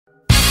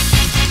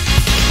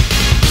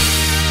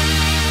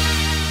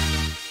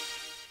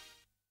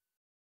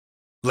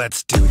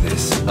Let's do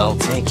this. I'll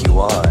take you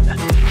on.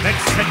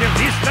 Let's settle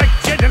this like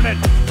gentlemen.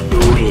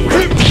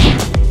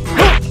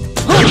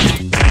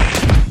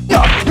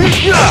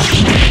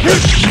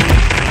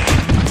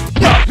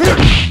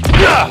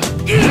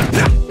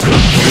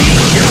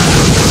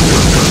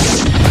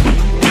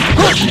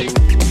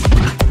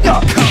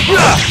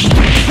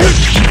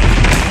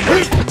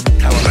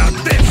 How about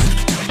this?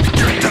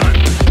 You're done.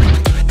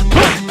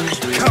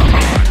 Come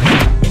on.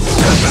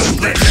 How about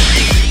this?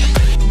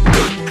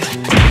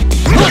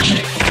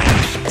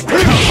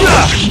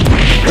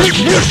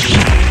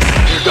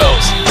 Here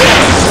goes.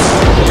 There.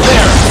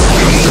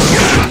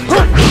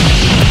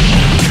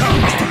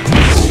 Come on.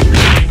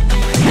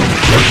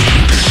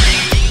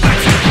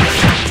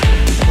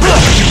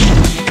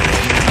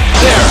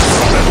 There.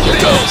 Here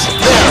goes.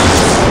 There.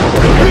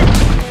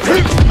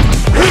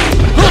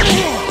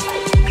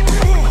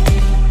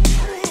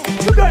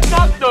 You got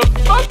knocked the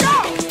fuck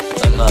out!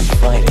 I'm not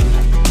fighting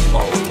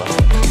all alone.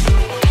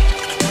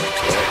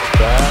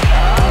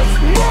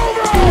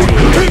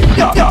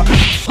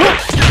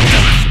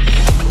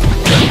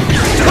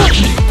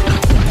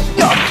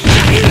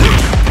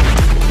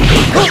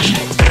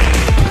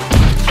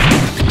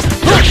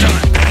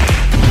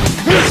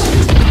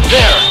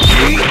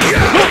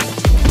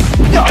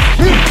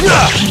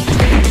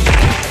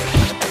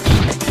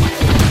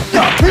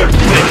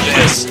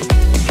 This.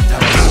 How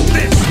about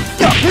this?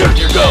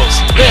 Here goes.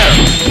 There.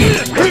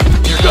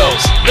 Here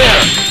goes.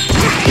 There.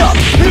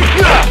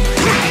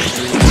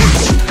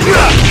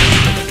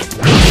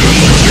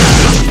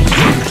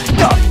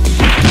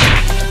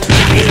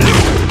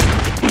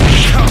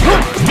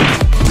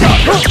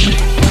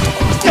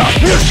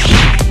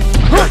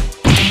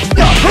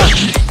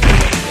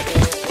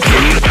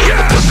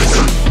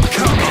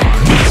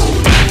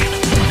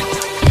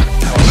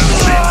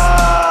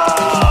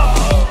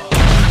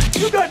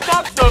 You got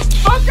knocked the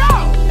fuck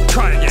out!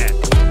 Try again.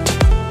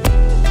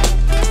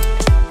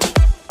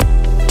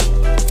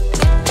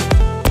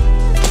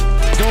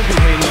 Don't be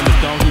hating on the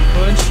donkey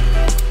punch.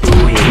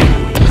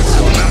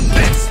 How about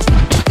this?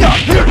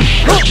 You're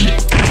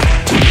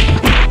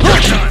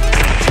done.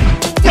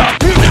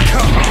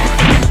 Come on.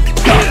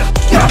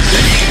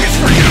 It's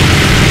for you.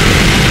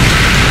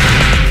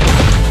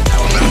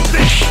 How about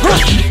this? Come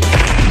on.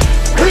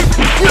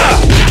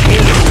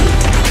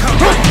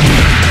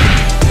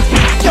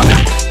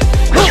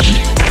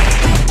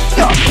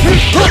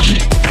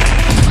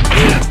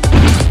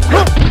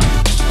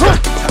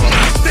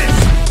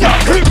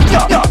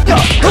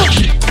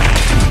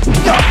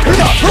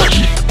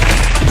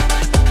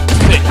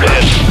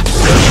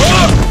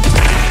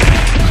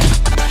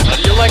 How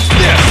do you like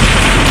this?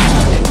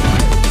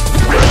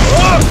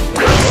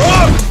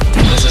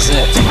 This is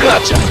it.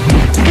 Gotcha.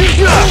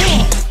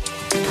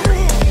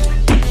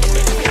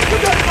 You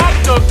got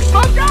knocked the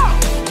fuck out!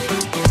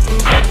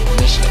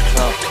 Mission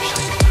accomplished.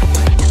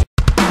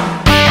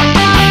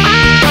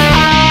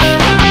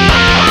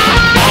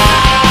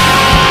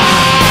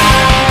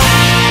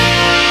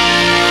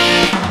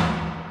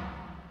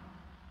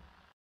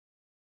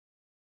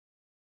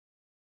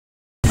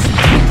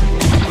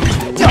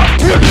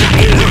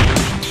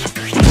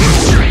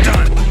 You're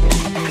done.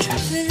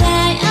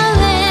 Fly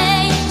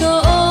away 遠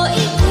い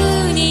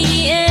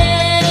国へ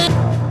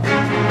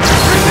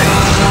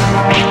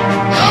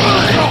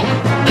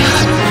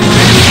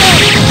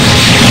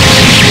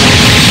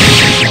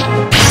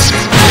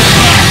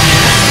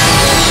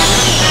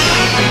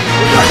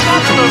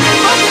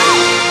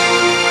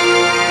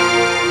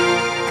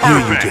Hear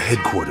you to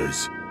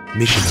headquarters.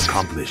 Mission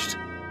accomplished.